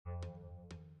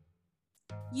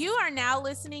You are now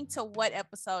listening to What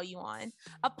Episode You On,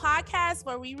 a podcast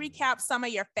where we recap some of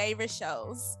your favorite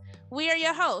shows. We are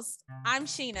your hosts. I'm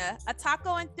Sheena, a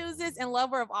taco enthusiast and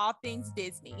lover of all things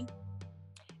Disney.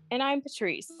 And I'm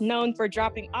Patrice, known for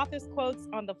dropping office quotes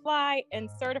on the fly and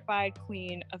certified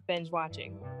queen of binge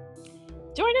watching.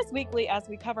 Join us weekly as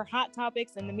we cover hot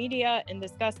topics in the media and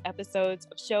discuss episodes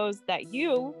of shows that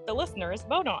you, the listeners,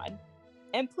 vote on.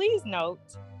 And please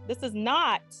note, this is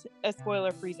not a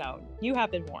spoiler-free zone. You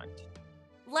have been warned.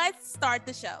 Let's start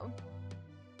the show.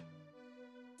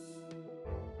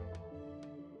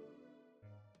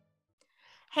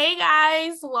 Hey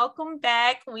guys, welcome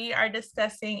back. We are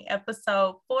discussing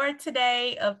episode 4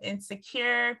 today of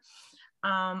Insecure.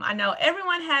 I know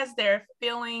everyone has their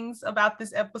feelings about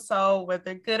this episode,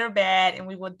 whether good or bad, and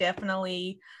we will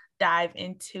definitely dive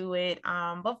into it.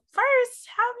 But first,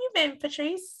 how have you been,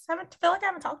 Patrice? I feel like I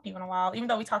haven't talked to you in a while, even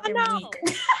though we talk every week.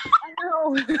 I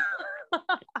know.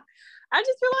 I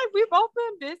just feel like we've both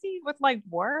been busy with like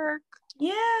work.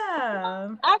 Yeah.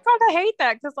 I kind of hate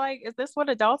that because like, is this what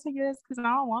adulting is? Because I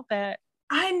don't want that.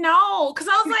 I know, because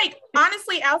I was like,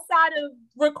 honestly, outside of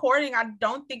recording, I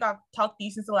don't think I've talked to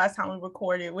you since the last time we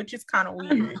recorded, which is kind of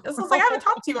weird. This was like, I haven't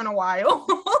talked to you in a while.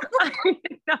 I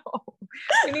know.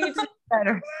 We need to do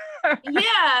better.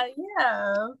 Yeah.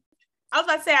 I was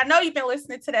about to say, I know you've been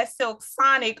listening to that Silk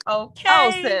Sonic, okay?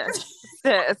 Oh,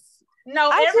 sis. No,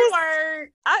 every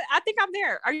word. I think I'm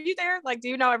there. Are you there? Like, do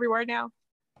you know every word now?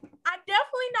 I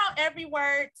definitely know every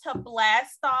word to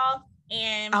blast off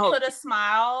and put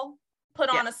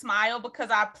on a smile, because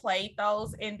I played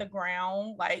those in the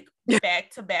ground like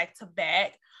back to back to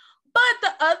back. But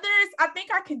the others, I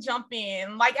think I can jump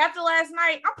in. Like after last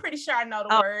night, I'm pretty sure I know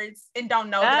the words and don't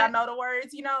know that I know the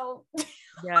words, you know?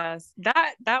 Yes.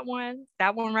 That one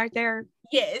right there.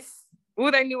 Yes. Oh,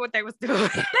 they knew what they was doing.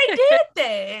 They did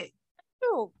that.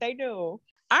 They do.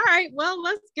 All right, well,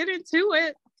 let's get into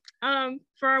it.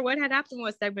 For our What Had Happened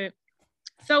Was segment.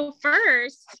 So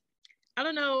first, I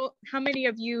don't know how many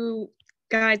of you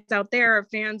guys out there are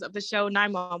fans of the show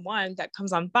 911 that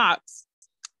comes on Fox,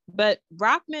 but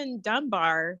Rockmond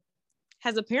Dunbar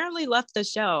has apparently left the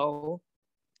show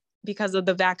because of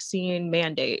the vaccine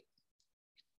mandate.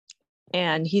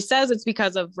 And he says it's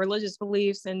because of religious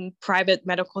beliefs and private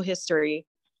medical history.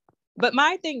 But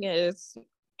my thing is,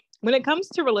 when it comes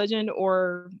to religion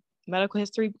or medical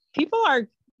history, people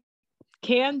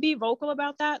can be vocal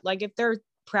about that, like if they're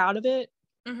proud of it.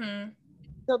 Mm-hmm.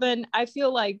 So then I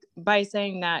feel like by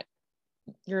saying that,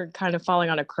 you're kind of falling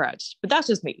on a crutch. But that's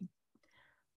just me.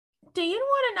 Do you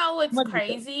want to know what's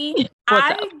crazy?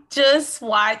 What's up? Just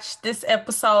watched this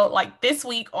episode like this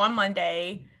week on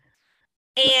Monday,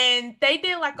 and they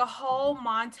did like a whole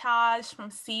montage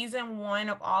from season 1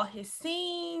 of all his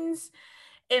scenes,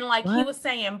 and like he was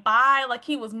saying bye, like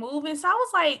he was moving. So I was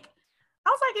like,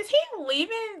 is he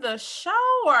leaving the show,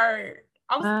 or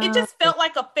it just felt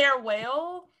like a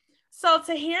farewell. So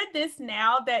to hear this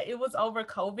now that it was over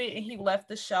COVID and he left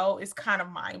the show is kind of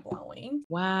mind-blowing.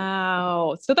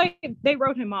 Wow. So they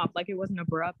wrote him off, like it wasn't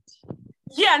abrupt.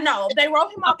 Yeah, no, they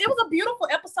wrote him off. It was a beautiful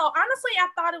episode. Honestly, I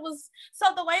thought it was, so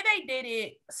the way they did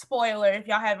it, spoiler if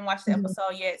y'all haven't watched the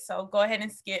episode yet, so go ahead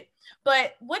and skip.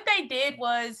 But what they did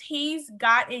was he's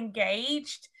got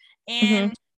engaged,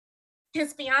 and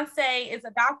his fiance is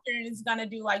a doctor and is going to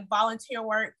do like volunteer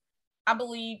work, I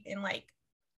believe, in like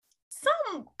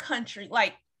some country,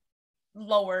 like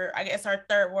lower, I guess, our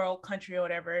third world country or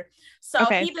whatever. So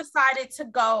he decided to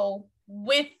go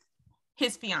with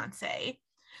his fiance.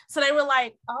 So they were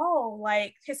like, oh,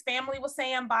 like his family was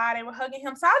saying bye. They were hugging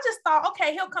him. So I just thought,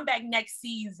 okay, he'll come back next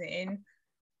season.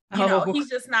 You know, he's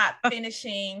just not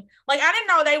finishing. Like, I didn't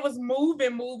know they was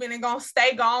moving and gonna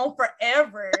stay gone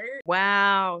forever.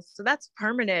 Wow. So that's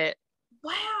permanent.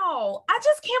 Wow. I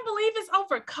just can't believe it's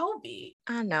over COVID.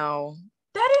 I know.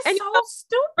 That is so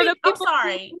stupid. I'm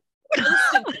sorry. It's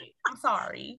stupid. I'm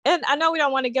sorry. And I know we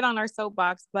don't want to get on our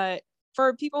soapbox, but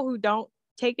for people who don't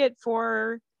take it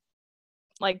for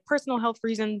like personal health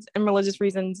reasons and religious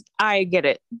reasons, I get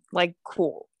it. Like,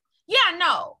 cool. Yeah,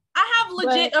 no. I have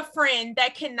legit a friend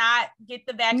that cannot get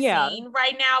the vaccine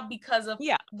right now because of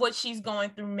what she's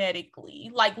going through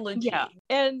medically. Like, legit. Yeah.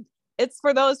 And it's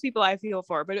for those people I feel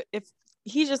for. But if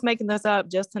he's just making this up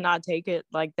just to not take it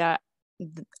like that,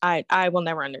 I will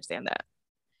never understand that.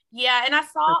 Yeah, and I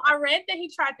read that he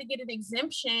tried to get an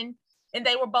exemption and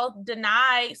they were both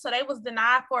denied. So they was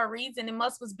denied for a reason. It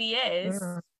was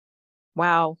BS.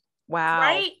 Wow.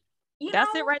 Right?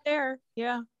 That's it right there.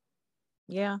 Yeah.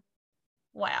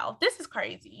 Wow, this is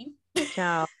crazy.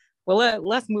 Yeah. Well,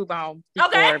 let's move on.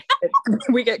 Okay.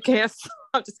 We get canceled.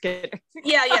 I'm just kidding.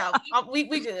 Yeah. We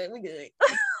good.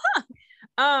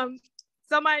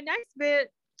 So my next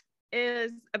bit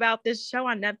is about this show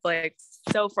on Netflix.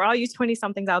 So for all you 20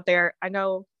 somethings out there, I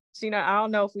know, Sheena, I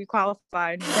don't know if we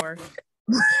qualify anymore.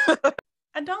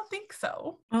 I don't think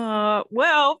so.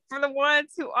 Well, for the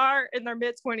ones who are in their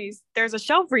mid-20s, there's a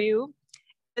show for you.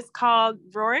 It's called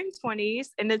Roaring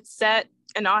Twenties, and it's set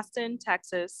in Austin,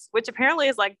 Texas, which apparently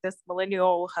is like this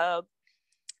millennial hub.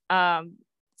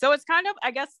 So it's kind of,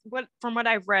 I guess, from what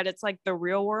I've read, it's like the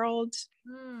real world.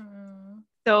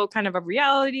 So kind of a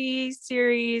reality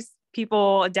series,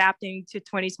 people adapting to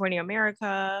 2020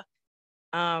 America.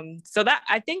 So that,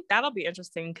 I think that'll be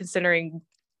interesting considering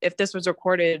if this was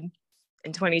recorded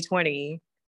in 2020.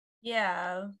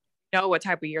 Yeah. Know what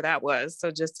type of year that was. So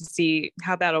just to see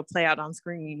how that'll play out on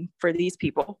screen for these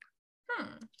people.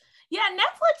 Yeah,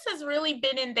 Netflix has really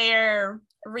been in their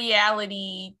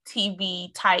reality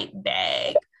TV type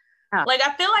bag. Like,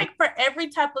 I feel like for every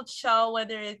type of show,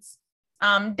 whether it's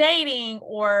dating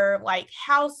or like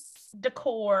house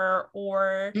decor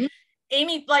or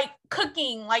any like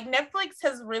cooking, like Netflix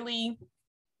has really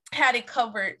had it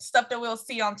covered. Stuff that we'll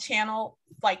see on channel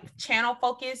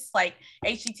focus, like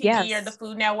HGTV or the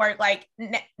Food Network. Like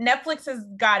Netflix has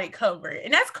got it covered,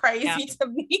 and that's crazy to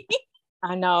me.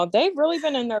 I know they've really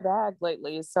been in their bag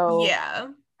lately, so yeah,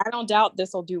 I don't doubt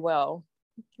this will do well.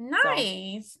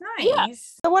 Nice. Yeah.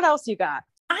 So what else you got?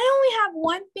 I only have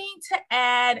one thing to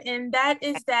add, and that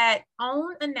is that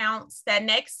OWN announced that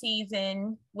next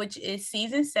season, which is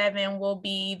season 7, will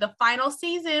be the final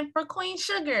season for Queen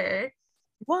Sugar.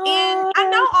 What? And I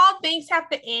know all things have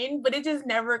to end, but it just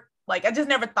never, like, I just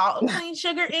never thought of Queen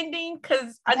Sugar ending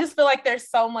because I just feel like there's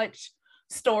so much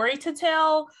story to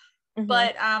tell.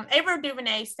 But Ava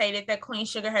DuVernay stated that Queen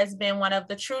Sugar has been one of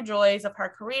the true joys of her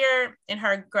career, and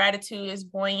her gratitude is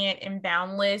buoyant and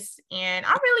boundless. And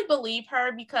I really believe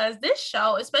her because this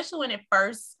show, especially when it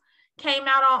first came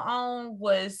out on OWN,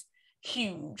 was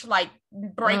huge, like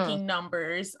breaking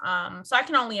numbers. So I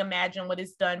can only imagine what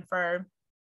it's done for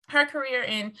her career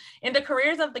and the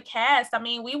careers of the cast. I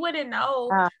mean, we wouldn't know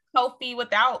Kofi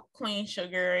without Queen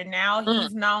Sugar, and now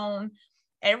he's known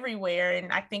everywhere,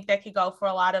 and I think that could go for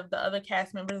a lot of the other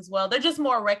cast members as well. They're just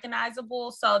more recognizable.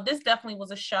 So this definitely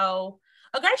was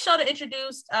a great show to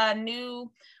introduce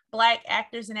new Black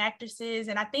actors and actresses,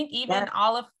 and I think even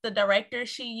all of the directors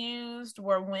she used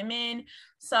were women.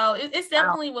 So it's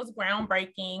definitely was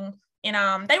groundbreaking,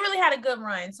 and they really had a good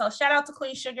run. So shout out to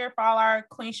Queen Sugar for all our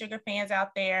Queen Sugar fans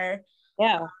out there.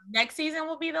 Yeah. Next season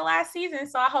will be the last season,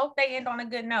 so I hope they end on a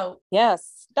good note.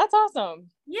 Yes, that's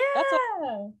awesome. Yeah.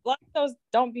 A lot of those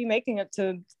don't be making it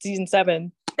to season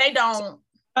 7. They don't.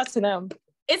 That's to them.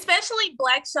 Especially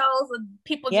Black shows with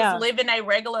people just living their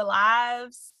regular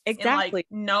lives. Exactly. And like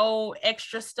no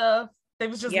extra stuff. They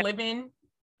was just living.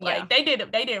 Like they did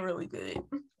really good.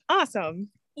 Awesome.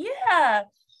 Yeah.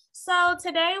 So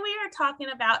today we are talking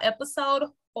about episode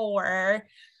 4,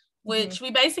 which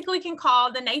we basically can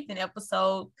call the Nathan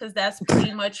episode because that's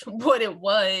pretty much what it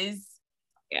was.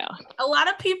 Yeah. A lot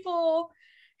of people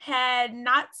had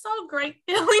not so great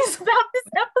feelings about this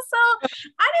episode.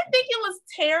 I didn't think it was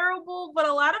terrible, but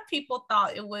a lot of people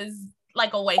thought it was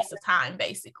like a waste of time,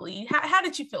 basically. How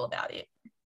did you feel about it?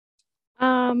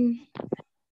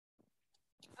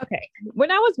 Okay.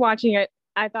 When I was watching it,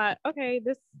 I thought, okay,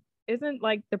 this isn't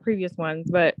like the previous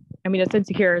ones, but I mean, it's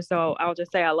Insecure, so I'll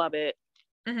just say I love it.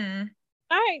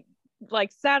 I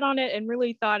like sat on it and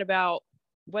really thought about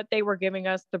what they were giving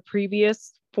us the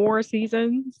previous 4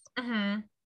 seasons.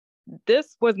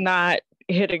 This was not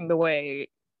hitting the way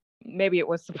maybe it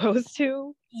was supposed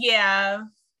to. Yeah.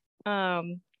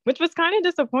 Which was kind of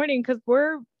disappointing because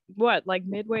we're like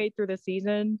midway through the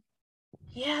season.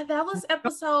 Yeah, that was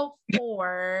episode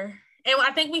 4. And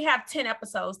I think we have 10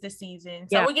 episodes this season.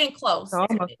 So we're getting close.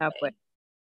 Almost halfway.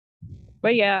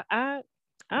 But yeah, I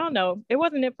don't know. It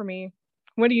wasn't it for me.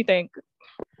 What do you think?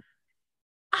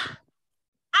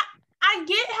 I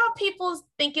get how people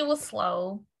think it was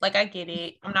slow. Like, I get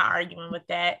it. I'm not arguing with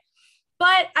that.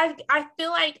 But I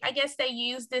feel like, I guess they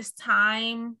used this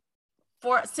time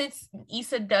since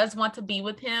Issa does want to be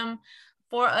with him,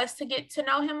 for us to get to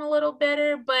know him a little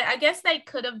better. But I guess they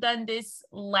could have done this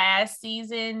last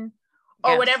season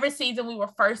or whatever season we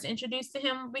were first introduced to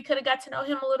him. We could have got to know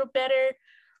him a little better.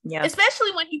 Yeah.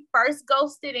 Especially when he first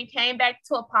ghosted and came back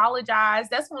to apologize.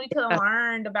 That's when we could have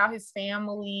learned about his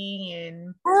family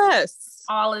and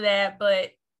all of that.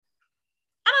 But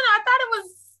I don't know. I thought it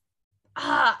was,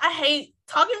 I hate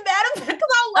talking about him because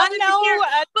I love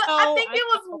it. But I think it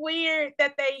was weird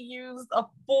that they used a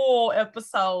full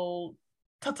episode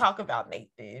to talk about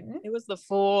Nathan. It was the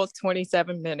full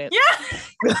 27 minutes.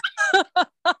 Yeah.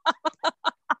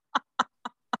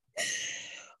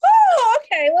 Oh,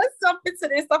 into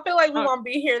this. I feel like we won't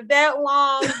be here that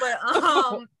long,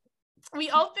 but we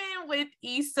open with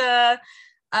Issa.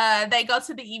 They go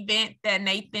to the event that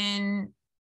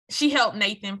she helped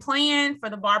Nathan plan for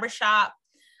the barbershop.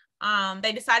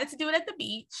 They decided to do it at the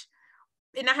beach.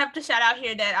 And I have to shout out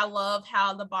here that I love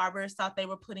how the barbers thought they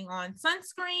were putting on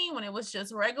sunscreen when it was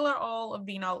just regular oil of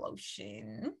Vino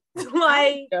lotion.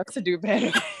 Like, to do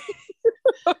better.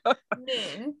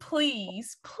 Men,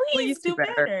 please do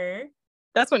better.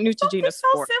 That's what Neutrogena's so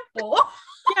for. Simple.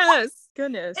 Yes,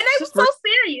 goodness. And they were so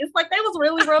serious. Like, they was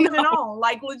really rubbing it on,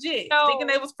 like legit, thinking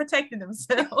they was protecting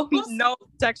themselves. No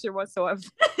protection whatsoever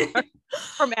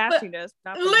from ashiness.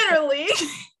 Literally.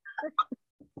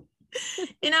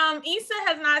 And Issa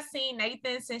has not seen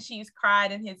Nathan since she's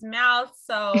cried in his mouth,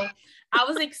 so I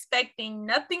was expecting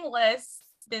nothing less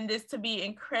than this to be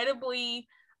incredibly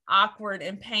awkward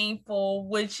and painful,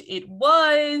 which it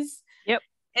was. Yep.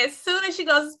 As soon as she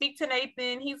goes to speak to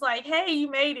Nathan, he's like, "Hey,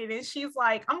 you made it," and she's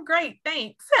like, "I'm great,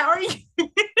 thanks. How are you?"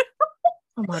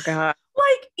 Oh my god!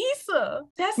 Like, Issa,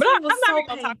 that was so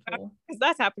painful. Because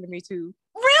that's happened to me too.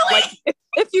 Really? Like,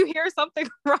 if you hear something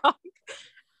wrong,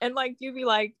 and like you be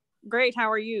like, "Great,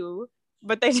 how are you?"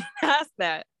 But they didn't ask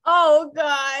that. Oh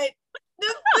god,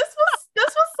 this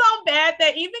was so bad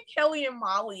that even Kelly and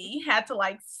Molly had to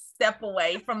like step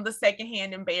away from the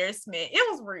secondhand embarrassment.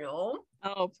 It was real.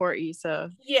 Oh, poor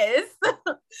Issa. Yes.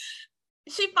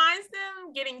 She finds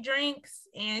them getting drinks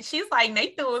and she's like,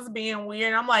 Nathan was being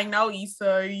weird. I'm like, no,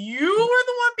 Issa, you were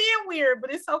the one being weird,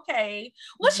 but it's okay.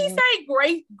 What she say?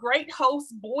 Great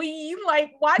host boy.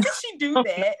 Like, why did she do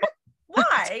that?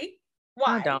 Why?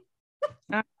 I don't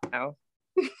know.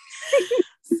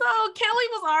 So Kelly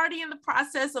was already in the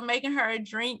process of making her a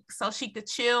drink so she could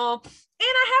chill. And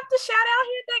I have to shout out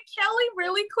here that Kelly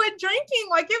really quit drinking.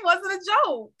 Like, it wasn't a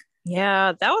joke.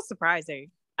 Yeah, that was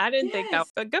surprising. I didn't think that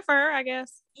was, but good for her, I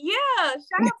guess. Yeah,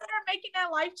 shout out to her making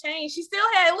that life change. She still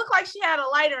it looked like she had a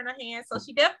lighter in her hand, so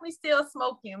she definitely still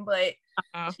smoking, but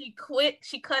she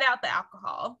cut out the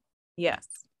alcohol. Yes.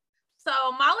 So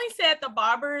Molly said the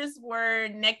barbers were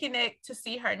neck and neck to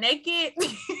see her naked.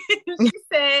 She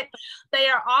said they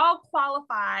are all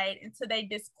qualified until they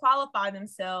disqualify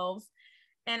themselves.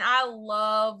 And I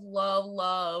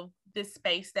love this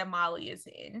space that Molly is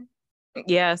in.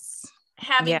 Yes.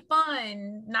 Having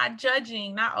fun, not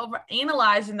judging, not over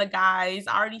analyzing the guys,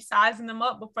 already sizing them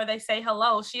up before they say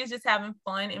hello. She is just having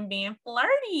fun and being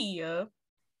flirty.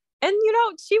 And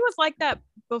she was like that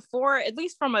before, at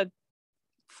least from a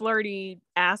flirty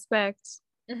aspect.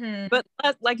 Mm-hmm. But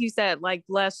like you said, like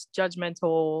less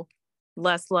judgmental,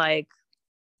 less like,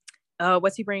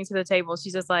 what's he bringing to the table?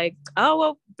 She's just like, oh,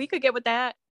 well, we could get with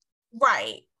that.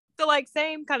 Right. So like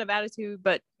same kind of attitude,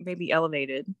 but maybe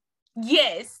elevated.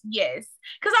 Yes. Because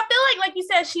I feel like you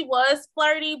said, she was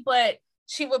flirty, but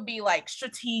she would be like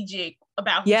strategic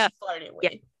about who she flirted with.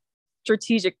 Yeah.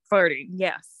 Strategic flirting,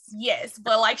 yes,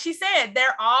 but like she said,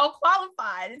 they're all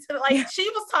qualified. And so, like, she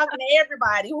was talking to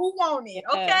everybody who wanted.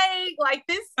 Okay, like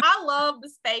this, I love the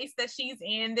space that she's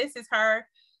in. This is her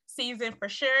season for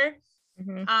sure.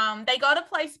 Mm-hmm. They go to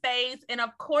play spades, and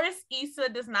of course, Issa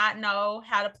does not know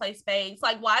how to play spades.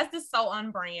 Like, why is this so on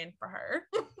brand for her?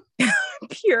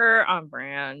 Pure on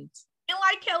brand. And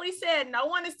like Kelly said, no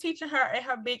one is teaching her at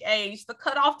her big age. The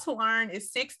cutoff to learn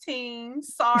is 16.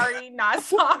 Sorry, not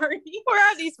sorry.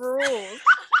 Where are these rules?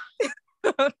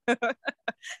 That's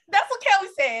what Kelly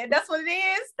said. That's what it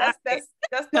is. That's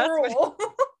the rule.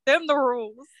 Them the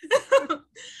rules.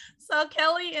 So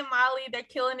Kelly and Molly, they're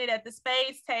killing it at the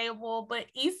spades table, but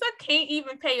Issa can't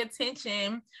even pay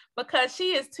attention because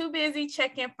she is too busy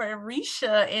checking for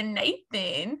Risha and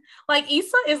Nathan. Like,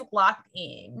 Issa is locked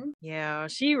in. Yeah,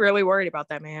 she really worried about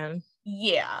that man.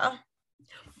 Yeah.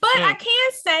 But I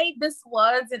can say this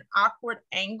was an awkward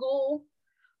angle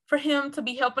for him to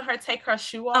be helping her take her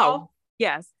shoe off. Oh,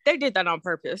 yes. They did that on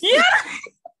purpose. Yeah.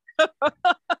 I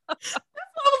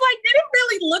was like, did it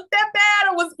really look that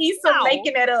bad, or was Issa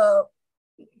making it up?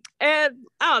 And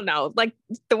I don't know, like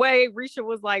the way Risha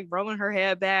was like rolling her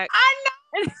head back. I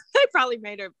know. And they probably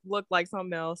made it look like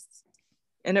something else.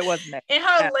 And it wasn't that. And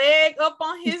her leg up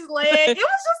on his leg. It was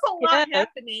just a lot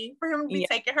happening for him to be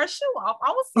taking her shoe off.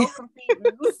 I was so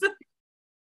confused.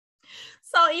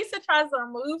 So Issa tries to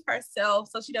remove herself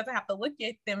so she doesn't have to look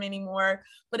at them anymore.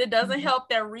 But it doesn't help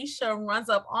that Risha runs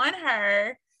up on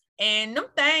her. And them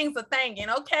things are thinking,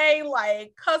 okay,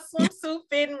 like her swimsuit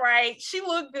fitting right. She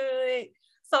looked good.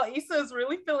 So Issa is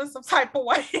really feeling some type of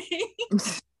way.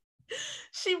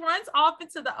 She runs off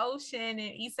into the ocean and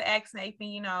Issa asks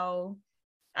Nathan,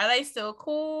 Are they still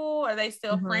cool? Are they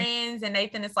still friends? And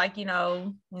Nathan is like,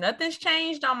 nothing's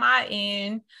changed on my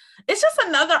end. It's just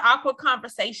another awkward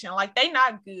conversation. Like, they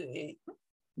not good.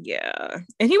 Yeah.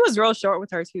 And he was real short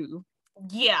with her too.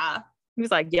 Yeah. He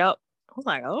was like, yep. I was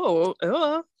like,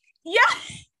 oh, yeah.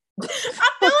 I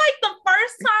feel like the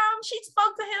first time she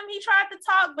spoke to him, he tried to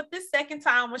talk, but this second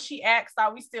time when she asked,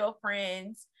 are we still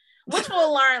friends? Which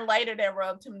we'll learn later that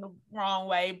rubbed him the wrong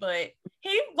way. But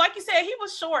he, like you said, he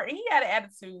was short and he had an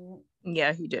attitude.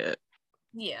 Yeah, he did.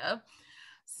 Yeah.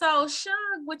 So Shug,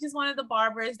 which is one of the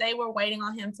barbers, they were waiting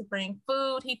on him to bring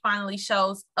food. He finally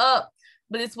shows up,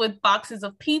 but it's with boxes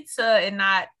of pizza and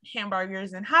not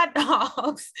hamburgers and hot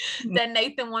dogs that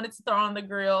Nathan wanted to throw on the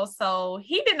grill. So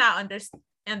he did not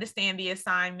understand the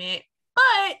assignment.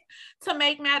 But to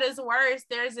make matters worse,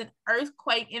 there's an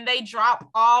earthquake and they drop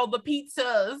all the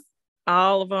pizzas.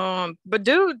 All of them. But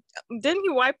dude, didn't he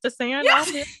wipe the sand off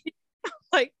him?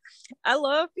 Like, I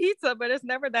love pizza, but it's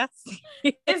never that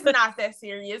serious. It's not that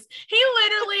serious. He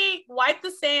literally wiped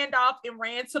the sand off and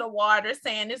ran to the water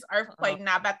saying this earthquake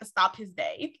not about to stop his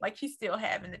day. Like, he's still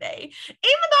having the day.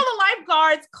 Even though the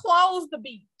lifeguards closed the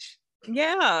beach.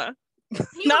 Yeah.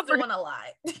 He was doing a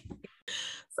lot.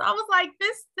 So I was like,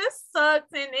 this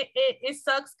sucks. And it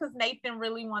sucks because Nathan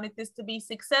really wanted this to be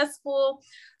successful.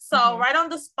 So right on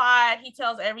the spot, he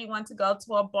tells everyone to go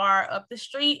to a bar up the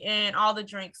street and all the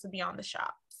drinks will be on the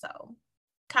shop. So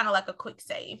kind of like a quick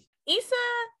save. Issa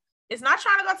is not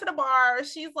trying to go to the bar.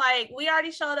 She's like, we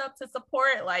already showed up to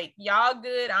support. Like, y'all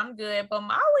good, I'm good. But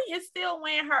Molly is still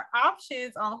weighing her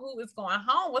options on who is going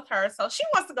home with her. So she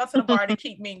wants to go to the bar to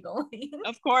keep mingling.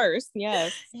 Of course,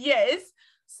 yes. Yes.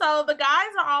 So the guys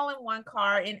are all in one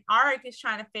car and Arik is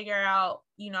trying to figure out,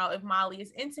 if Molly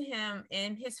is into him,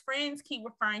 and his friends keep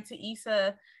referring to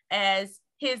Issa as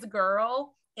his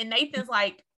girl. And Nathan's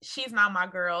like, she's not my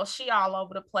girl. She all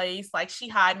over the place. Like, she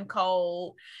hot and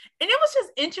cold. And it was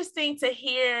just interesting to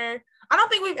hear. I don't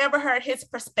think we've ever heard his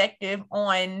perspective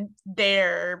on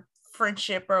their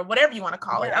friendship or whatever you want to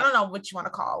call it. I don't know what you want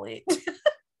to call it.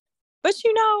 But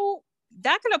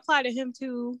that could apply to him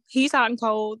too. He's hot and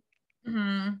cold.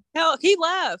 Hell, he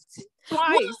left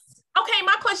twice. Well, okay,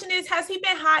 my question is, has he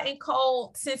been hot and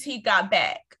cold since he got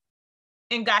back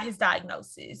and got his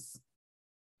diagnosis?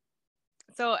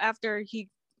 So after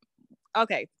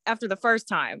the first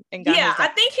time and got I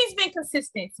think he's been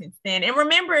consistent since then. And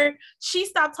remember, she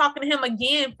stopped talking to him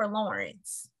again for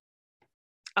Lawrence.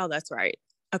 Oh, that's right.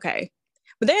 Okay.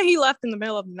 But then he left in the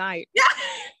middle of the night.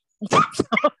 You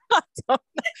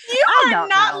are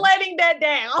not letting that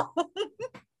down.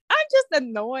 I'm just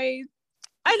annoyed.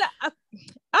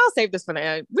 I'll save this for the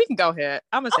end. We can go ahead.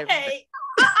 I'm gonna save it. Okay.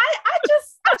 I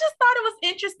just thought it was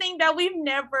interesting that we've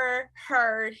never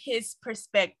heard his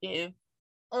perspective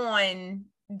on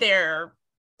their,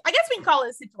 I guess we can call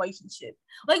it a situationship.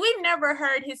 Like, we've never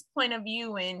heard his point of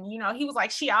view, and he was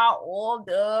like, she all oiled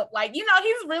up. Like, he's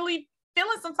really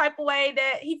feeling some type of way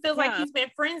that he feels like he's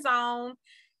been friend zoned.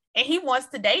 And he wants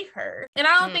to date her. And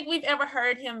I don't think we've ever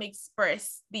heard him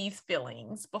express these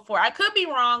feelings before. I could be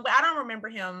wrong, but I don't remember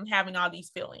him having all these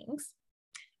feelings.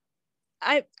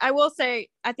 I will say,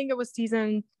 I think it was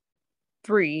season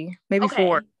 3, maybe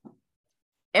 4.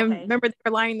 And remember, they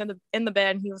were lying in the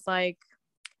bed and he was like,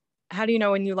 how do you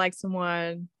know when you like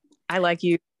someone? I like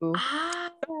you.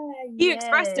 He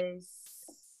expressed it.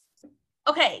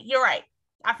 Okay, you're right.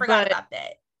 I forgot about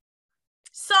that.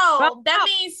 So that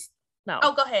means... No.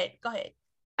 Oh, go ahead.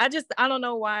 I don't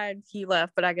know why he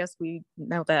left, but I guess we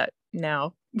know that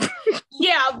now.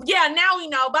 yeah, now we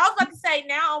know. But I was about to say,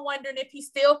 now I'm wondering if he's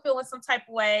still feeling some type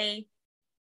of way.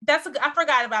 I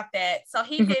forgot about that. So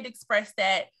he did express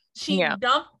that. She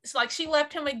dumped, like, she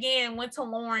left him again, went to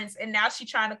Lawrence, and now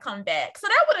she's trying to come back. So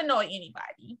that would annoy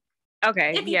anybody.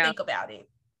 Okay. If you think about it.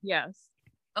 Yes.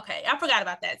 Okay, I forgot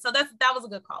about that. So that was a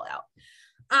good call out.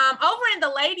 Over in the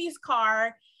ladies'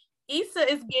 car,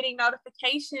 Issa is getting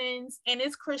notifications and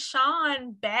it's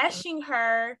Krishan bashing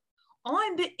her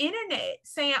on the internet,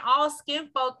 saying all skin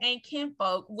folk ain't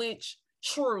kinfolk, which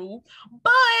true,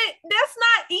 but that's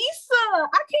not Issa.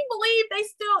 I can't believe they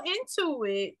still into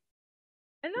it.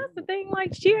 And that's the thing,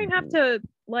 like, she didn't have to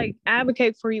like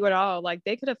advocate for you at all. Like,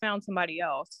 they could have found somebody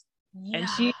else. And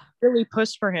she really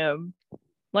pushed for him.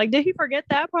 Like, did he forget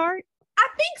that part? I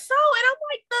think so. And I'm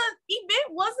like, the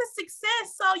event was a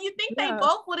success. So you think they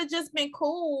both would have just been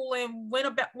cool and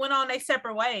went on their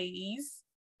separate ways.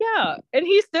 Yeah. And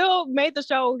he still made the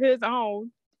show his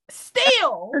own.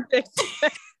 Still.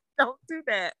 Don't do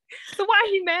that. So why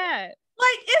he mad?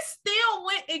 Like, it still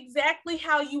went exactly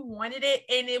how you wanted it,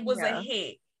 and it was a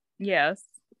hit. Yes.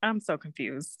 I'm so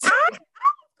confused. I was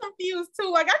confused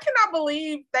too. Like, I cannot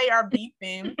believe they are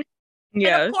beefing.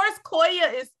 Yeah. And of course,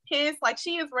 Koya is pissed. Like,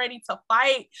 she is ready to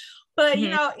fight. But, you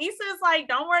know, Issa is like,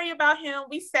 don't worry about him.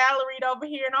 We salaried over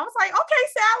here. And I was like, okay,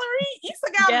 salary.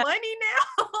 Issa got money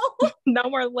now. No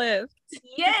more lift.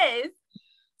 Yes.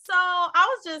 So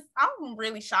I'm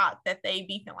really shocked that they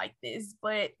beefing like this.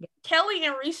 But Kelly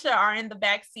and Risha are in the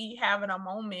backseat having a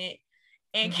moment.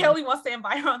 And Kelly wants to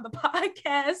invite her on the podcast,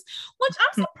 which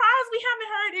I'm surprised we haven't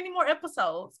heard any more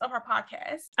episodes of her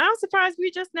podcast. I'm surprised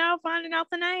we just now finding out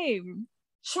the name.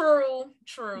 True.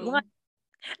 Like,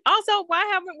 also, why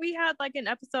haven't we had like an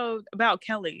episode about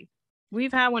Kelly?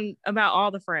 We've had one about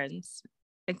all the friends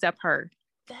except her.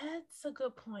 That's a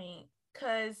good point.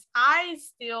 Because I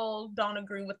still don't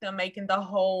agree with them making the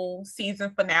whole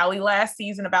season finale last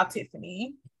season about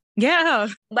Tiffany. Yeah.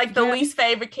 Like the least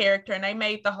favorite character, and they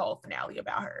made the whole finale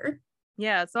about her.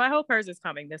 Yeah, so I hope hers is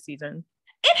coming this season.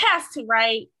 It has to,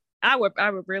 right? I would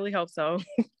really hope so.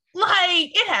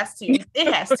 Like, it has to.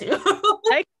 It has to.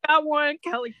 They got one,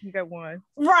 Kelly can get one.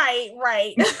 Right.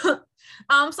 So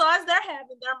as they're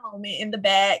having their moment in the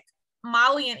back,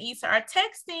 Molly and Issa are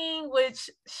texting, which,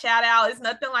 shout out, is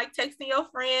nothing like texting your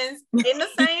friends in the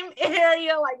same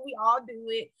area. Like, we all do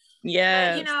it.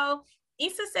 Yeah. You know,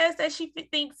 Issa says that she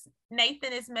thinks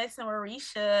Nathan is messing with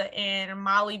Risha, and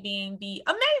Molly being the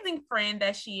amazing friend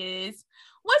that she is.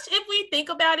 Which, if we think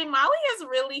about it, Molly has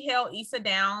really held Issa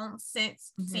down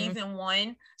since season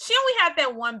 1. She only had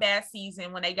that one bad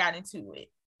season when they got into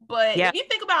it. But if you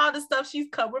think about all the stuff she's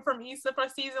covered from Issa for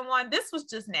season 1, this was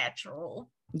just natural.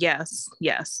 Yes.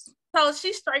 So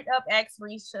she straight up asked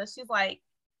Risha, she's like,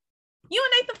 you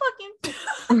and Nathan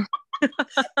fucking...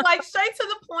 like, straight to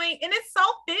the point. And it's so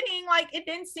fitting. Like, it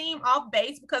didn't seem off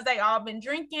base because they all been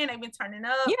drinking, they've been turning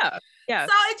up. Yeah.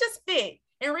 So it just fit.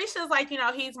 And Risha's like, you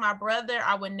know, he's my brother,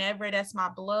 I would never, that's my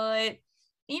blood.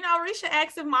 You know, Risha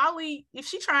asks if Molly, if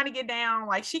she trying to get down,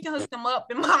 like, she can hook them up,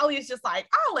 and Molly is just like,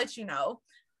 I'll let you know.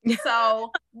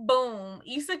 So boom,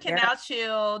 Issa can now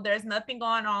chill. There's nothing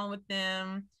going on with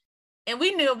them. And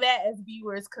we knew that as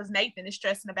viewers because Nathan is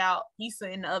stressing about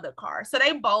Issa in the other car. So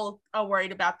they both are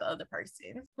worried about the other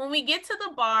person. When we get to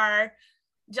the bar,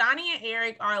 Johnny and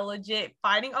Eric are legit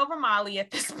fighting over Molly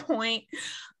at this point.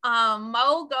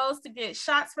 Mo goes to get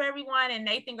shots for everyone, and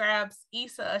Nathan grabs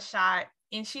Issa a shot.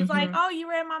 And she's like, oh, you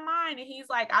read my mind. And he's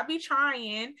like, I be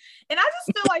trying. And I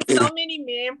just feel like so many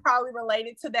men probably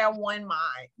related to that one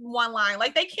line.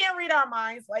 Like, they can't read our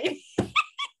minds. Like,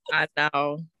 I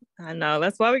know.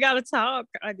 That's why we got to talk,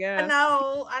 I guess. I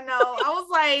know. I was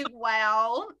like,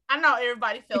 wow. I know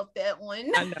everybody felt that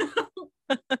one. I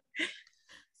know.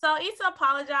 So Issa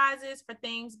apologizes for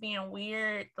things being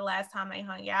weird the last time they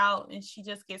hung out. And she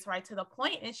just gets right to the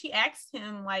point. And she asks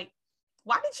him, like,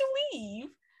 why did you leave?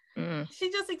 She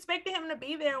just expected him to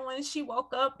be there when she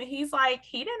woke up, and he's like,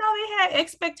 he didn't know they had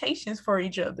expectations for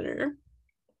each other.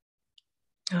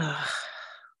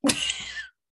 Which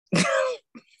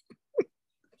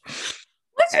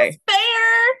is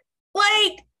fair.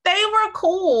 Like, they were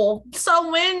cool. So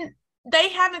when they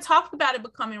haven't talked about it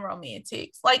becoming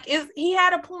romantic, like, he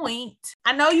had a point.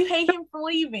 I know you hate him for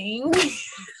leaving.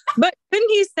 But couldn't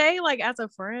he say, like, as a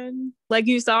friend, like,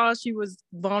 you saw she was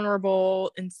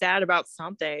vulnerable and sad about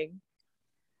something?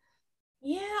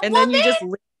 Yeah. And then you just,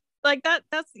 like,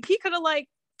 that's, he could have, like,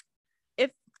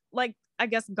 if, like, I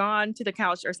guess gone to the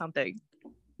couch or something.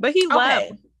 But he left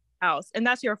the house, and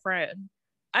that's your friend.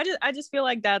 I just feel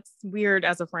like that's weird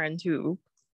as a friend, too.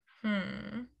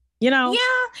 You know? Yeah.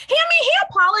 He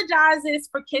apologizes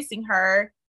for kissing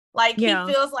her. Like, he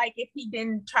feels like if he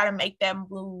didn't try to make that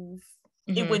move,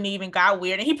 it wouldn't even got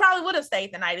weird. And he probably would have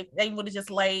stayed the night if they would have just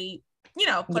laid, you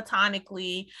know,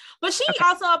 platonically. But she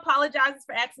also apologizes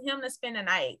for asking him to spend the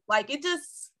night. Like, it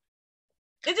just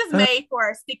made for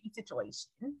a sticky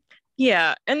situation.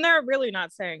 Yeah, and they're really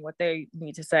not saying what they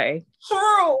need to say.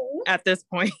 True. At this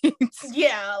point.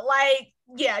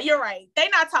 Yeah, you're right. They're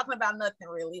not talking about nothing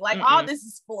really. Like, all this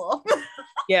is fluff.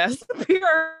 Yes,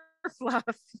 pure fluff.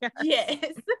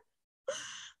 Yes.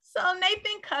 So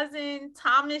Nathan's cousin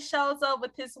Thomas shows up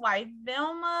with his wife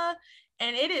Velma,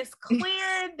 and it is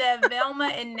clear that Velma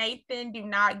and Nathan do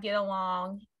not get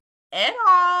along at all.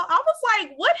 I was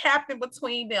like, what happened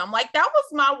between them? Like, that was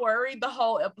my worry the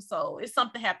whole episode, is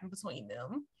something happened between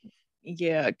them.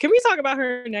 Yeah. Can we talk about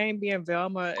her name being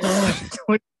Velma? I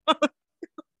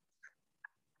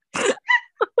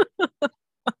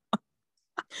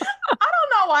don't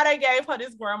know why they gave her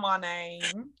this grandma name.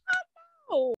 I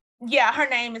know. Yeah, her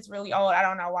name is really old. I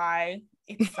don't know why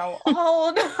it's so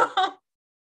old.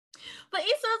 But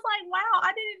Issa's like, wow,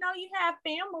 I didn't know you have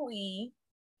family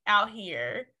out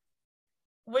here.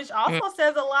 which also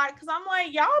says a lot because I'm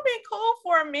like, y'all been cool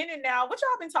for a minute now. What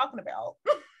y'all been talking about?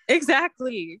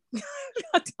 Exactly.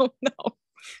 I don't know.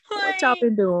 What y'all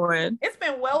been doing? It's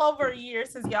been well over a year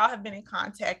since y'all have been in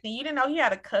contact, and you didn't know he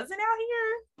had a cousin out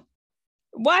here?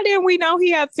 Why didn't we know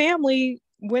he had family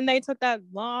when they took that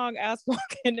long ass walk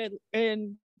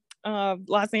in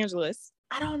Los Angeles?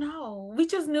 I don't know. We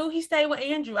just knew he stayed with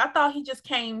Andrew. I thought he just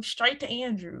came straight to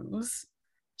Andrew's.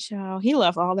 Child, he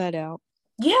left all that out.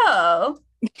 Yeah.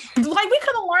 Like, we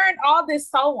could have learned all this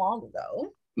so long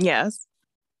ago. Yes.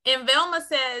 And Velma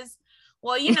says,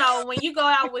 well, you know, when you go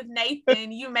out with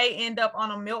Nathan, you may end up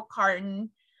on a milk carton.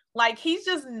 Like, he's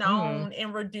just known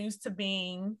and reduced to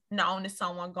being known as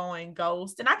someone going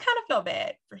ghost. And I kind of feel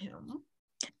bad for him.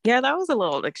 Yeah, that was a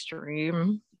little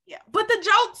extreme. Yeah, but the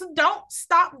jokes don't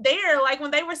stop there. Like,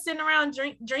 when they were sitting around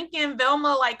drinking,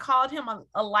 Velma like called him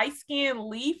a light-skinned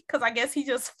leaf because I guess he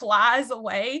just flies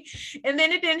away. And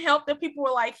then it didn't help that people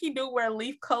were like, he do wear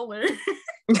leaf color.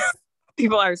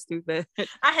 People are stupid.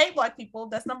 I hate Black people.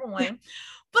 That's number one.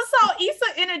 But so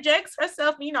Issa interjects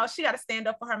herself. You know, she got to stand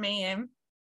up for her man.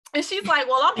 And she's like,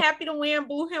 well, I'm happy the wind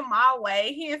blew him my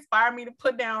way. He inspired me to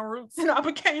put down roots and I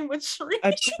became a tree.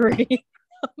 A tree.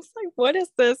 I was like, what is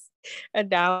this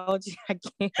analogy? I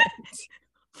can't.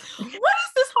 What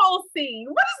is this whole scene?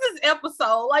 What is this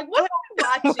episode? Like, what are we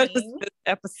watching? What is this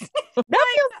episode? That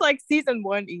feels like season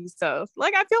 1 Issa.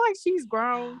 Like, I feel like she's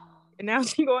grown and now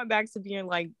she's going back to being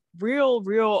like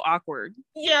real awkward.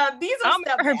 Yeah, these are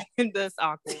never been this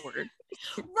awkward.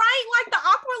 Right, like the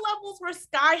awkward levels were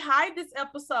sky high this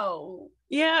episode.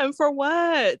 Yeah, and for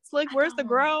what? Like, where's the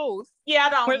growth? Yeah, I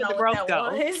don't Where know did the what growth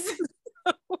that was.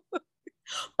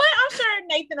 But I'm sure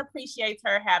Nathan appreciates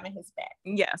her having his back.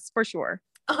 Yes, for sure.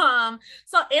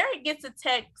 So Eric gets a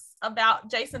text about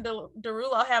Jason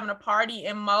Derulo having a party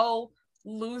and Mo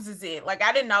loses it. Like,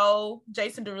 I didn't know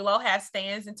Jason Derulo has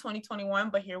stands in 2021,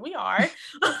 but here we are.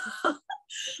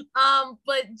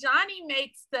 But Johnny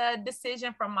makes the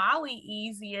decision for Molly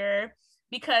easier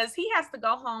because he has to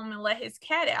go home and let his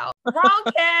cat out. Wrong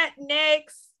cat,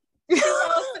 next. She goes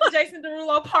to the Jason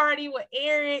Derulo party with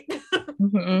Eric.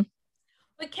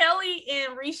 But Kelly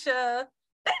and Risha, they're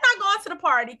not going to the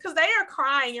party because they are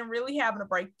crying and really having a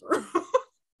breakthrough.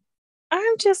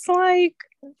 I'm just like,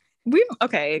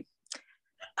 okay.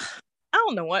 I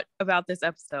don't know what about this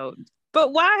episode,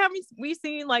 but why haven't we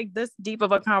seen like this deep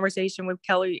of a conversation with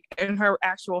Kelly and her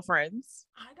actual friends?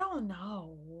 I don't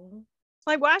know.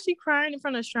 Like, why is she crying in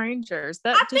front of strangers?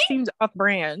 That seems off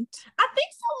brand. I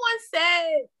think someone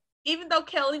said, even though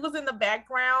Kelly was in the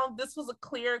background, this was a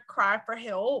clear cry for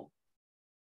help.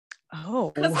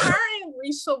 Oh, because her and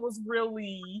Risha was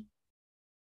really,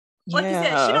 like you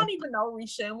said, she don't even know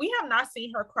Risha, and we have not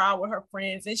seen her cry with her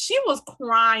friends, and she was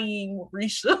crying with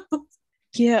Risha.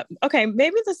 Yeah, okay,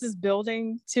 maybe this is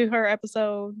building to her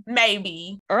episode,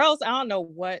 maybe, or else I don't know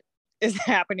what is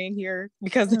happening here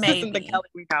because this isn't the Kelly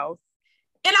we know.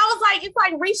 And I was like, it's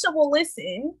like Risha will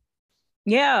listen.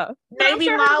 Yeah, maybe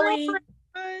sure Molly.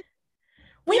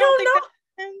 We don't know.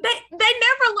 They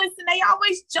never listen. They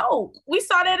always joke. We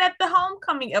saw that at the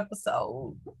homecoming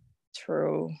episode.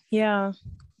 True. Yeah.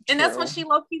 And that's when she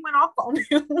low-key went off on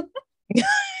him.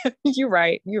 You're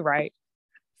right.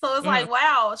 So it's like,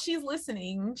 wow, she's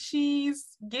listening. She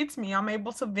gets me. I'm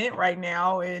able to vent right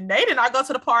now. And they did not go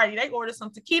to the party. They ordered some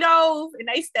taquitos and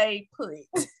they stayed put.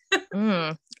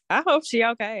 I hope she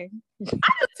okay.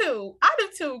 I do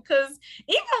too. Because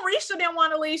even Risha didn't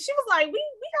want to leave. She was like, we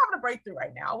having a breakthrough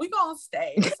right now. We gonna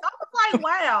stay. So I was like,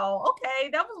 wow, okay,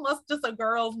 that was just a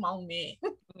girl's moment.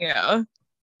 Yeah.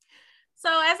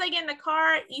 So as they get in the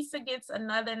car, Issa gets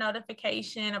another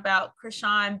notification about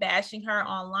Krishan bashing her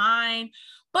online.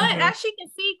 But as she can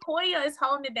see, Koya is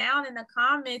holding it down in the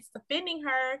comments, defending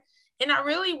her. And I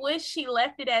really wish she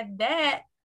left it at that.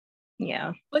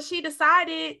 Yeah. But she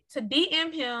decided to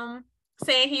DM him,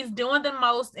 saying he's doing the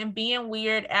most and being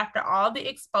weird after all the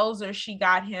exposure she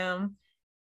got him.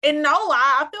 And no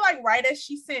lie, I feel like right as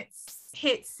she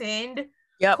hit send,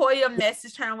 Koya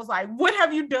messaged her and was like, what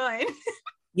have you done?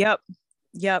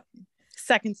 Yep.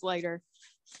 Seconds later.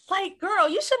 Like, girl,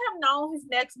 you should have known his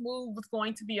next move was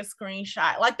going to be a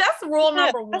screenshot. Like, that's rule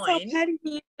number one. That's how petty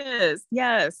he is.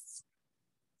 Yes.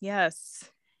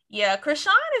 Yeah, Krishan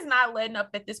is not letting up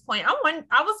at this point.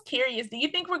 I was curious. Do you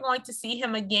think we're going to see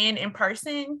him again in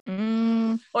person?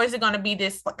 Or is it going to be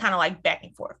this kind of like back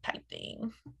and forth type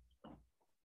thing?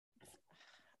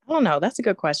 I don't know. That's a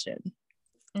good question.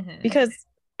 Because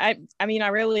I mean, I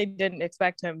really didn't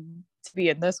expect him to be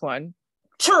in this one.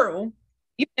 True.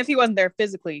 Even if he wasn't there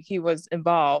physically, he was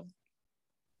involved.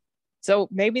 So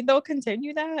maybe they'll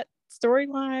continue that.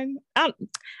 storyline.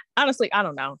 Honestly, I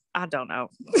don't know.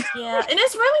 Yeah, and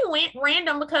it's really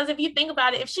random because if you think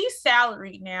about it, if she's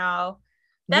salaried now,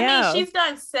 that means she's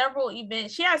done several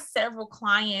events. She has several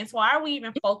clients. Why are we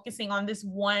even focusing on this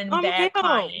one bad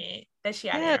client that she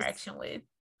had interaction with?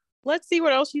 Let's see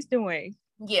what else she's doing.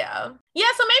 Yeah. So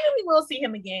maybe we will see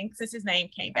him again since his name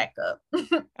came back up.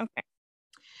 Okay.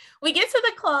 We get to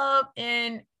the club,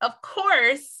 and of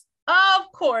course,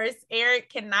 Eric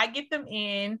cannot get them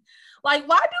in. Like,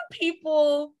 why do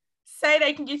people say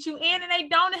they can get you in and they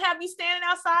don't have you standing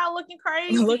outside looking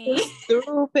crazy? Looking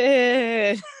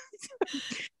stupid.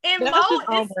 And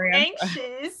Mo is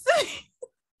anxious.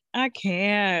 I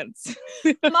can't.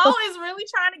 Mo is really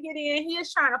trying to get in. He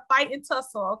is trying to fight and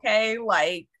tussle, okay?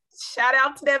 Like, shout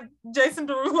out to that Jason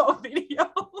Derulo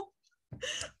video.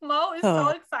 Mo is so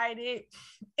excited.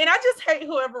 And I just hate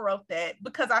whoever wrote that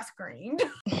because I screamed.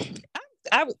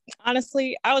 I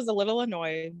honestly, I was a little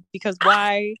annoyed because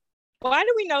why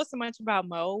do we know so much about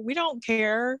Mo? We don't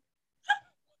care.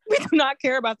 We do not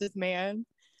care about this man.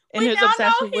 And we now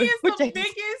know he is the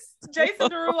biggest Jason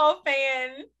Derulo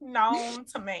fan known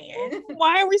to man.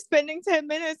 Why are we spending 10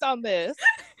 minutes on this?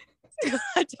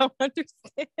 I don't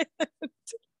understand.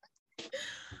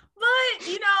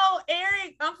 But,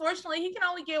 Eric, unfortunately, he can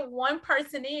only get one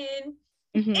person in.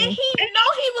 Mm-hmm. And he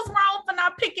was wrong for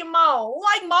not picking Mo.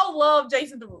 Like, Mo loved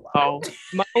Jason Derulo. Oh,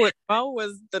 Mo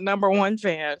was the number one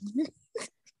fan.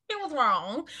 He was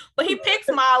wrong. But he picks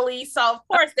Molly, so of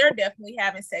course they're definitely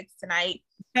having sex tonight.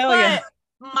 Hell yeah.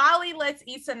 Molly lets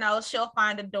Issa know she'll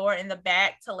find a door in the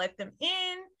back to let them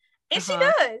in. And she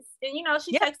does. And,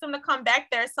 she takes them to come back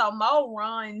there. So Mo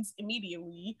runs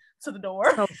immediately to the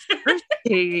door. So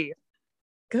thirsty.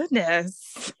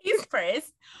 Goodness. He's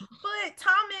pressed. But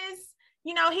Thomas,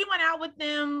 he went out with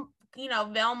them.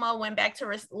 Velma went back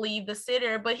to leave the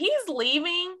sitter, but he's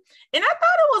leaving. And I thought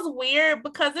it was weird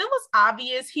because it was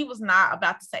obvious he was not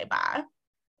about to say bye.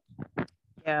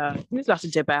 Yeah, he was about to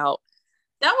dip out.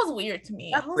 That was weird to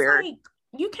me. That's I was weird. like,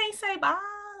 you can't say bye.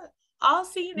 I'll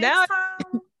see you next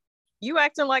time. You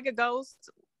acting like a ghost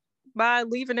by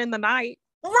leaving in the night.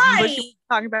 Right. But you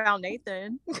talking about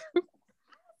Nathan.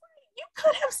 You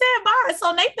could have said bye.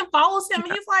 So Nathan follows him.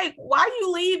 And he's like, why are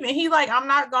you leaving? He's like, I'm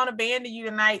not going to abandon you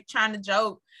tonight, trying to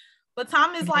joke. But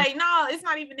Tom is like, no, it's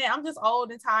not even that. I'm just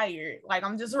old and tired. Like,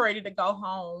 I'm just ready to go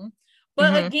home.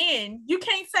 But again, you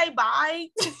can't say bye.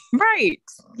 Right.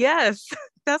 Yes.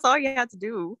 That's all you have to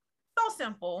do. So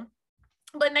simple.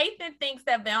 But Nathan thinks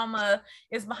that Velma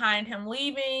is behind him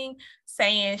leaving,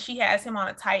 saying she has him on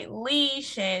a tight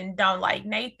leash and don't like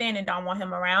Nathan and don't want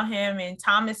him around him. And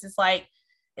Thomas is like,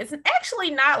 it's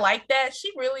actually not like that.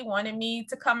 She really wanted me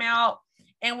to come out.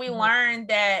 And we learned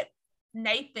that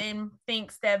Nathan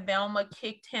thinks that Velma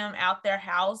kicked him out their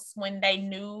house when they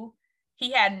knew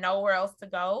he had nowhere else to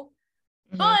go.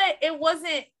 But it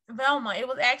wasn't Velma. It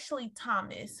was actually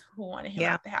Thomas who wanted him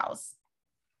out the house.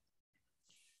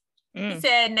 He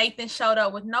said Nathan showed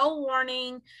up with no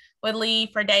warning, would leave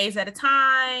for days at a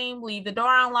time, leave the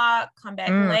door unlocked, come back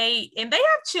late. And they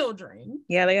have children.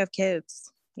 Yeah, they have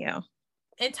kids. Yeah.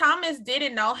 And Thomas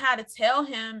didn't know how to tell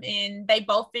him, and they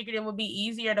both figured it would be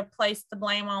easier to place the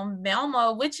blame on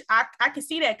Velma, which I can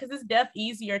see that because it's definitely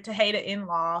easier to hate an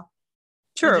in-law.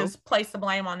 True. To just place the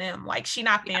blame on them. Like, she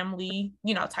not family,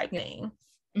 type thing.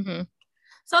 Mm-hmm.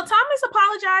 So Thomas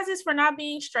apologizes for not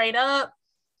being straight up.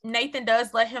 Nathan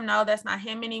does let him know that's not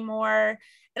him anymore.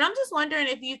 And I'm just wondering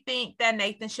if you think that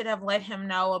Nathan should have let him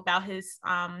know about his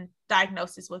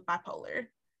diagnosis with bipolar.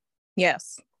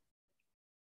 Yes.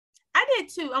 I did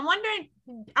too. I'm wondering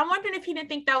if he didn't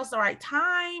think that was the right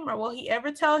time, or will he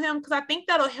ever tell him? Because I think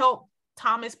that'll help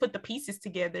Thomas put the pieces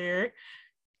together.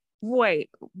 Wait,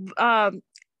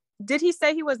 did he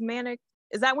say he was manic?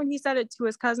 Is that when he said it to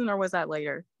his cousin, or was that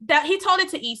later? That he told it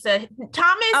to Issa.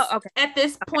 Thomas at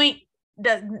this point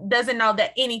doesn't know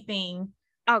that anything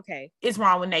is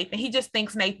wrong with Nathan. He just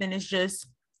thinks Nathan is just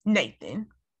Nathan.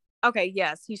 Okay,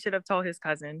 yes, he should have told his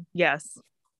cousin. Yes.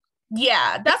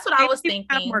 Yeah, that's what I was thinking.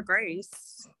 Have more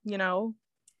grace,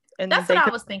 And that's what I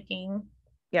was thinking.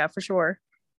 Yeah, for sure.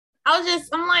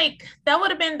 I'm like, that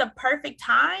would have been the perfect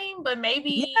time, but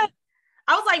maybe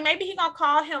I was like, maybe he gonna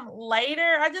call him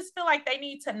later. I just feel like they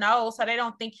need to know so they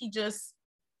don't think he just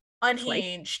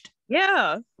unhinged.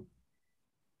 Yeah.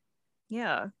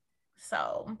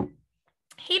 So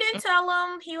he didn't tell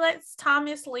him. He lets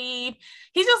Thomas leave.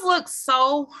 He just looks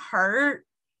so hurt.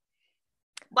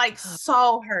 Like,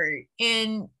 so hurt.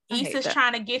 And Issa's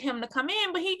trying to get him to come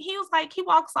in, but he was like, he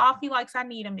walks off. He likes, I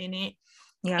need a minute.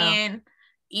 Yeah. And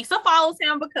Issa follows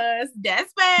him because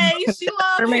that's bae. She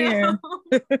loves him.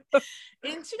 And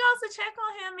she goes to check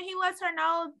on him and he lets her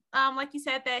know, like you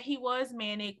said, that he was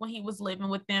manic when he was living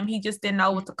with them. He just didn't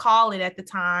know what to call it at the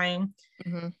time.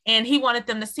 Mm-hmm. And he wanted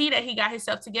them to see that he got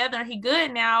himself together and he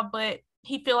good now, but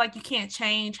he feel like you can't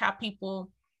change how people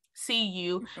see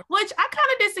you, which I kind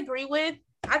of disagree with.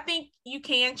 I think you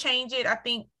can change it. I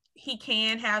think he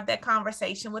can have that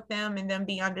conversation with them and them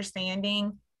be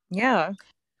understanding. Yeah.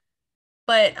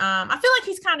 But I feel like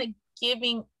he's kind of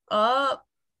giving up.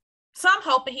 So I'm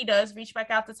hoping he does reach back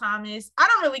out to Thomas. I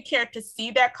don't really care to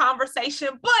see that conversation,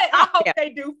 but I hope they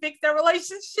do fix their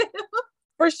relationship.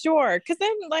 For sure. Because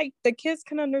then, like, the kids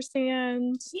can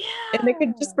understand. Yeah. And they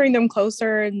could just bring them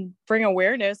closer and bring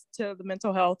awareness to the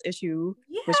mental health issue,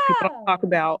 which people don't talk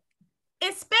about.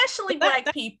 Especially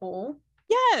Black people.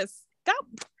 Yes.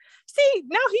 See,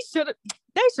 now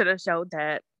they should have showed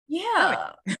that.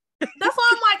 Yeah. That's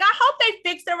why I'm like, I hope they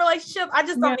fix their relationship. I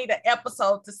just don't need an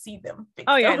episode to see them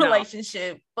fix their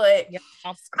relationship. But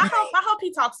I hope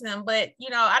he talks to them. But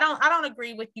I don't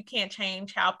agree with you can't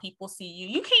change how people see you.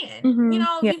 You can.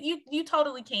 Mm-hmm. You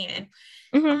totally can.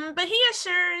 Mm-hmm. But he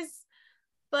assures.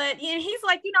 But he's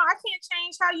like, I can't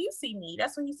change how you see me.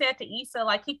 That's what he said to Issa.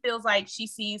 Like he feels like she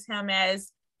sees him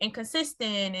as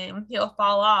inconsistent and he'll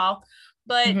fall off.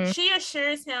 But she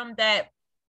assures him that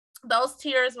those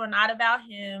tears were not about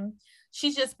him.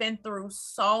 She's just been through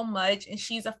so much and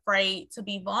she's afraid to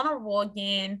be vulnerable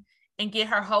again and get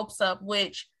her hopes up,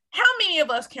 which how many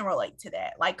of us can relate to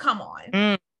that? Like, come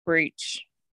on. Preach.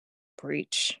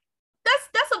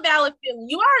 That's a valid feeling.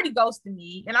 You already ghosted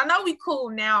me and I know we cool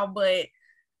now, but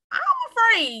I'm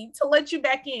afraid to let you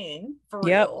back in for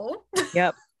real.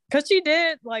 Yep. Because she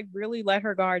did like really let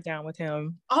her guard down with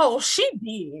him. Oh, she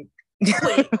did.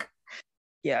 Quick.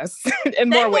 Yes. In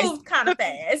more ways. They moved kind of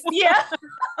fast. Yeah.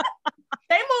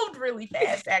 They moved really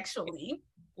fast, actually.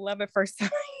 Love at first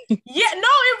sight. Yeah, no,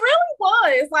 it really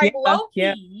was. Like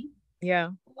low-key. Yeah.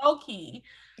 Low-key.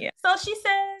 Yeah. So she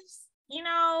says,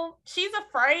 she's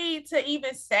afraid to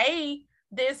even say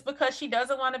this because she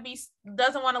doesn't want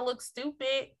to look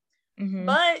stupid. Mm-hmm.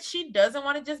 But she doesn't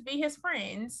want to just be his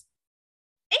friends.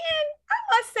 And I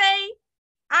must say,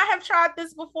 I have tried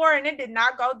this before and it did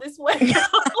not go this way.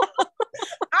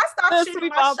 I stopped shooting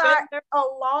my shot a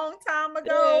long time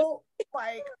ago.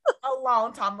 Like a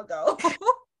long time ago.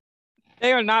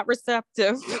 They are not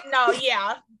receptive. No,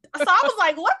 yeah. So I was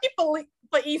like, lucky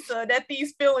for Issa that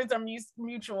these feelings are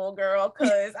mutual, girl,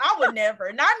 because I would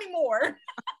never. Not anymore.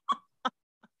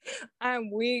 I'm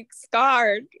weak,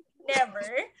 scarred. Never.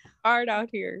 Hard out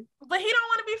here. But he don't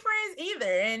want to be friends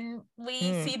either. And we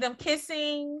see them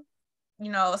kissing.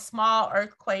 A small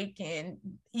earthquake and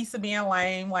Issa being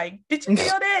lame. Like, did you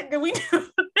feel that? Did we do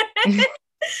that? And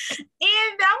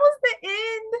that was the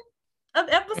end of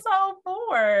episode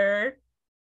 4.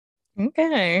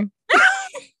 Okay. All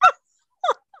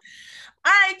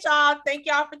right, y'all. Thank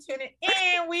y'all for tuning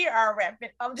in. We are wrapping.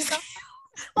 I'm just like,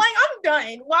 I'm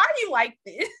done. Why are you like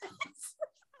this?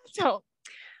 So,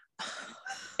 and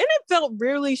it felt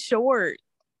really short.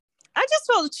 I just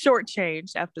felt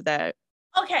shortchanged after that.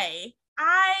 Okay.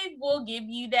 I will give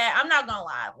you that. I'm not gonna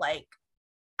lie. Like,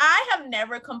 I have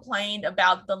never complained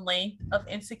about the length of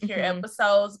Insecure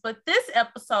episodes, but this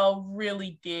episode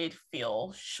really did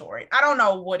feel short. I don't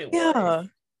know what it was.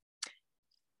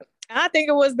 I think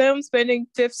it was them spending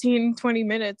 15-20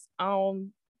 minutes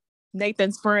on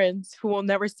Nathan's friends who we'll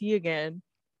never see again.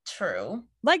 True.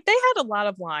 Like, they had a lot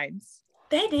of lines.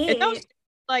 They did.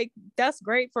 That's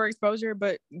great for exposure,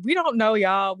 but we don't know,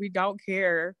 y'all. We don't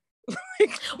care. Well,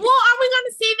 are we going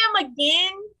to see them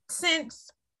again since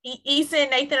Issa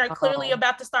and Nathan are clearly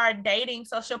about to start dating?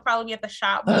 So she'll probably be at the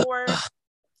shop more.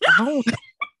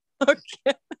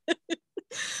 Okay.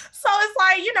 So it's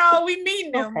like, we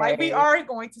meeting them. Okay. Like, we are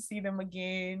going to see them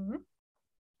again.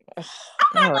 I'm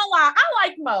not gonna lie. I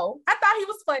like Mo. I thought he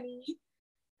was funny.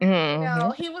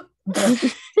 He was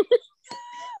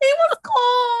he was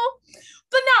cool.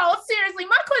 But no, seriously,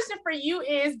 my question for you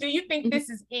is, do you think this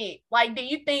is it? Like, do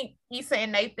you think Issa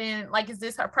and Nathan, like, is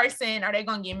this her person? Are they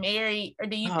going to get married? Or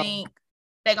do you think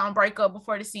they're going to break up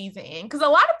before the season ends? Because a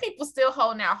lot of people still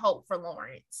holding out hope for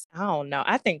Lawrence. I don't know.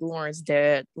 I think Lawrence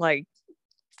dead. Like,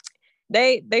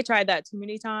 they tried that too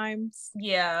many times.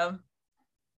 Yeah.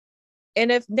 And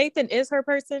if Nathan is her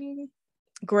person,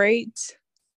 great.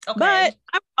 Okay. But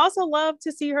I also love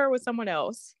to see her with someone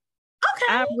else.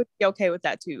 Okay. I would be okay with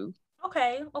that too.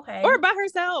 Okay. Or by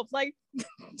herself, like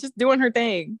just doing her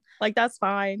thing. Like, that's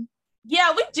fine.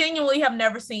 Yeah, we genuinely have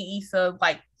never seen Issa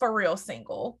like for real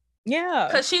single. Yeah.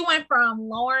 Because she went from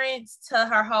Lawrence to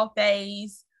her whole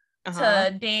phase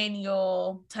to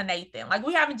Daniel to Nathan. Like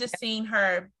we haven't just seen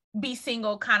her be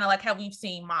single, kind of like how we've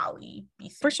seen Molly be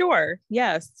single. For sure.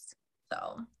 Yes.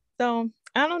 So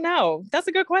I don't know. That's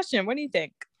a good question. What do you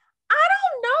think? I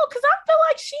don't know, because I feel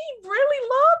like she really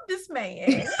loved this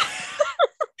man.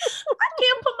 I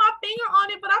can't put my finger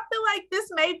on it, but I feel like this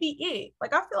may be it.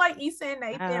 Like I feel like Issa and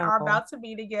Nathan are about to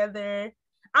be together.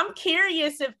 I'm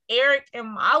curious if Eric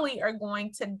and Molly are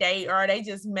going to date, or are they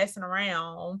just messing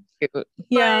around? Yeah. But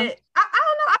I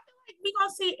don't know. I feel like we're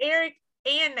gonna see Eric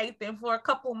and Nathan for a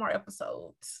couple more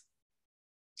episodes.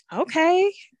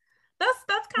 Okay.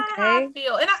 That's kind of how I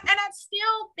feel. And I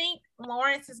still think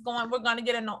Lawrence is we're gonna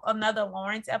get another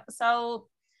Lawrence episode.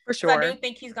 For sure. I do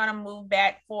think he's gonna move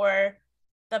back for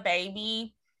the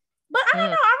baby. But I don't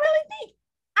know.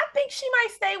 I think she might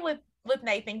stay with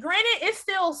Nathan. Granted, it's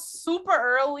still super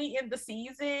early in the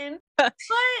season, but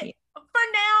for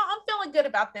now, I'm feeling good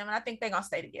about them, and I think they're gonna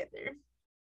stay together.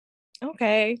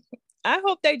 Okay, I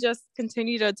hope they just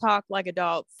continue to talk like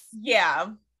adults. Yeah,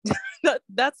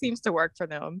 that seems to work for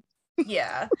them.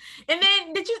 Yeah, and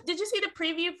then did you see the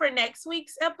preview for next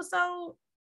week's episode?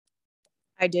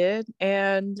 I did,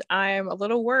 and I'm a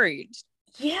little worried.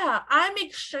 Yeah, I'm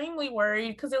extremely worried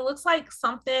because it looks like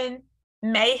something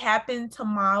may happen to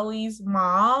Molly's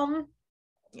mom.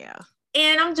 Yeah.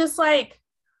 And I'm just like,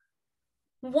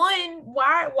 one,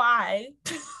 why?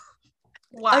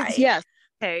 Why? Yes.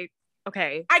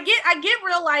 Okay. I get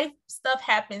real life stuff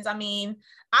happens. I mean,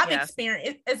 I've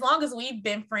experienced, as long as we've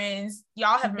been friends,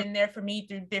 y'all have been there for me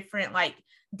through different like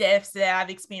deaths that I've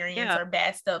experienced or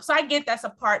bad stuff. So I get that's a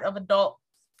part of adult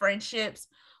friendships.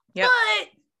 Yep.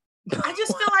 But I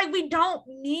just feel like we don't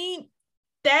need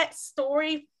that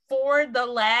story for the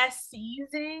last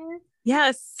season.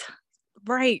 Yes,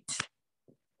 right.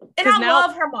 And I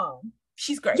love her mom.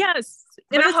 She's great. Yes.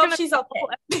 And I hope she's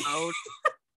okay.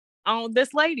 On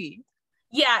this lady.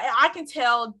 Yeah, I can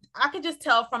tell. I can just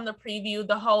tell from the preview,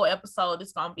 the whole episode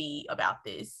is going to be about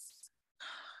this.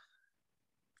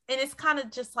 And it's kind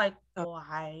of just like,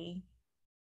 why?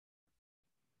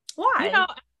 Why? You know,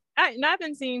 I've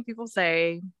been seeing people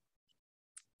say,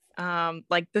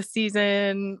 like this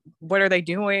season, what are they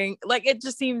doing? Like it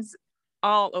just seems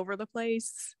all over the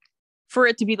place for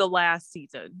it to be the last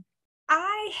season.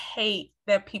 I hate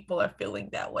that people are feeling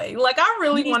that way. Like I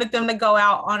really wanted them to go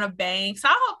out on a bang. So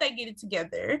I hope they get it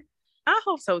together. I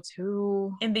hope so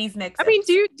too. In these next episodes.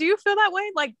 Mean, do you feel that way?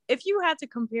 Like if you had to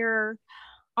compare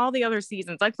all the other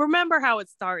seasons, like remember how it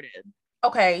started.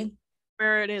 Okay.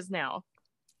 Where it is now.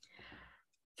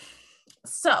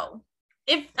 So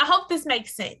I hope this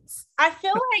makes sense. I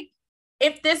feel like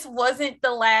if this wasn't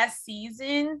the last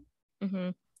season,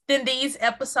 then these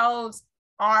episodes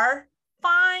are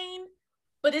fine.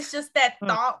 But it's just that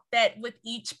thought that with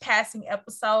each passing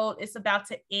episode, it's about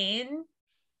to end.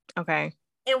 Okay.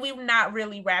 And we're not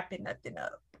really wrapping nothing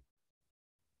up.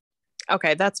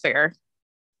 Okay, that's fair.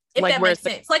 If like, that makes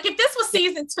sense. Like if this was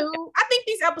season 2, I think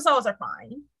these episodes are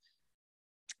fine.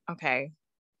 Okay.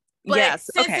 But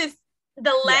since it's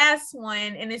the last one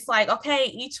and it's like, okay,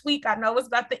 each week I know it's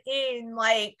about to end.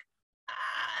 Like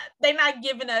they're not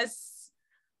giving us,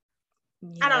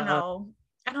 I don't know.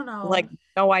 Like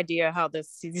no idea how this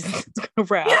season is gonna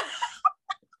wrap.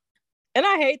 And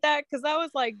I hate that because that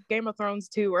was like Game of Thrones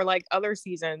too, or like other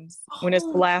seasons when it's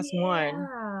the last one.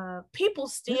 People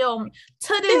still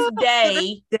to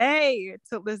this day,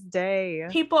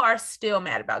 people are still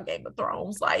mad about Game of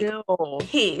Thrones, like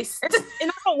pissed. And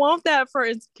I don't want that for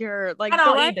Insecure. Like I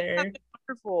don't either.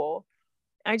 Wonderful.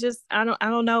 I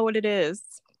don't know what it is.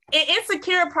 And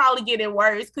Insecure probably getting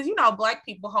worse because Black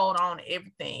people hold on to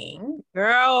everything.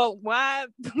 Girl, why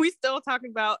we still talking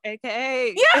about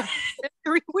AKA? Yeah,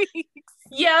 3 weeks.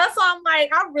 Yeah, so I'm like,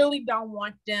 I really don't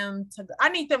want them to. I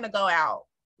need them to go out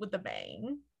with a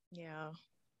bang. Yeah.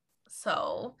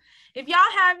 So, if y'all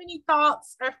have any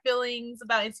thoughts or feelings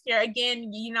about Insecure,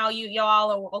 again,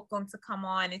 y'all are welcome to come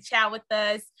on and chat with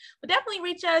us. But definitely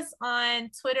reach us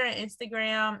on Twitter and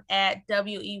Instagram at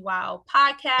WEYO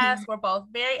Podcast. We're both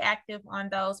very active on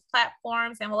those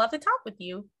platforms and we'd love to talk with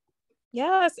you.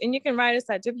 Yes, and you can write us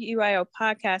at WEYO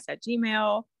Podcast at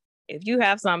Gmail. If you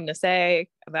have something to say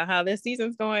about how this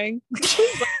season's going,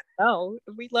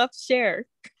 we'd love to share.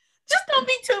 Just don't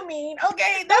be too mean,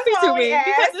 okay? Don't be too mean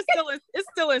because it's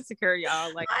still Insecure,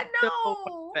 y'all. Like I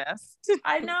know.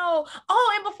 I know.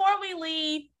 Oh, and before we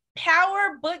leave,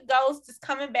 Power Book Ghost is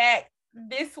coming back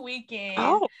this weekend.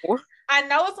 Oh, I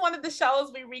know it's one of the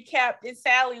shows we recapped, and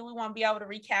sadly we won't be able to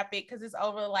recap it because it's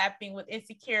overlapping with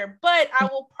Insecure. But I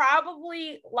will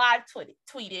probably live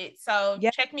tweet it. So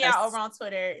check me out over on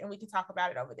Twitter, and we can talk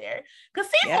about it over there. Because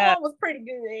season 1 was pretty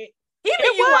good. Even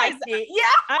It you was. liked it.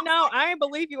 Yeah. I know. I didn't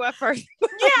believe you at first. Yeah,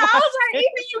 I was like,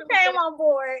 even you came on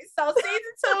board. So season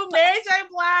 2, Mary J.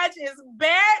 Blige is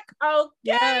back. Okay.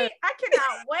 Yeah. I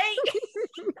cannot wait.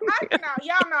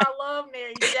 Y'all know I love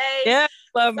Mary J. Yeah,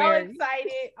 love so Mary.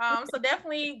 excited. So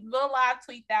definitely go live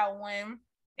tweet that one.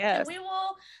 Yes. And we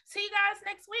will see you guys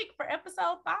next week for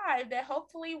episode 5 that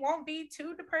hopefully won't be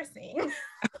too depressing.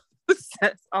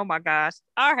 Oh my gosh.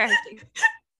 All right.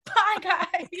 Bye,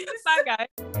 guys. Bye,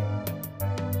 guys.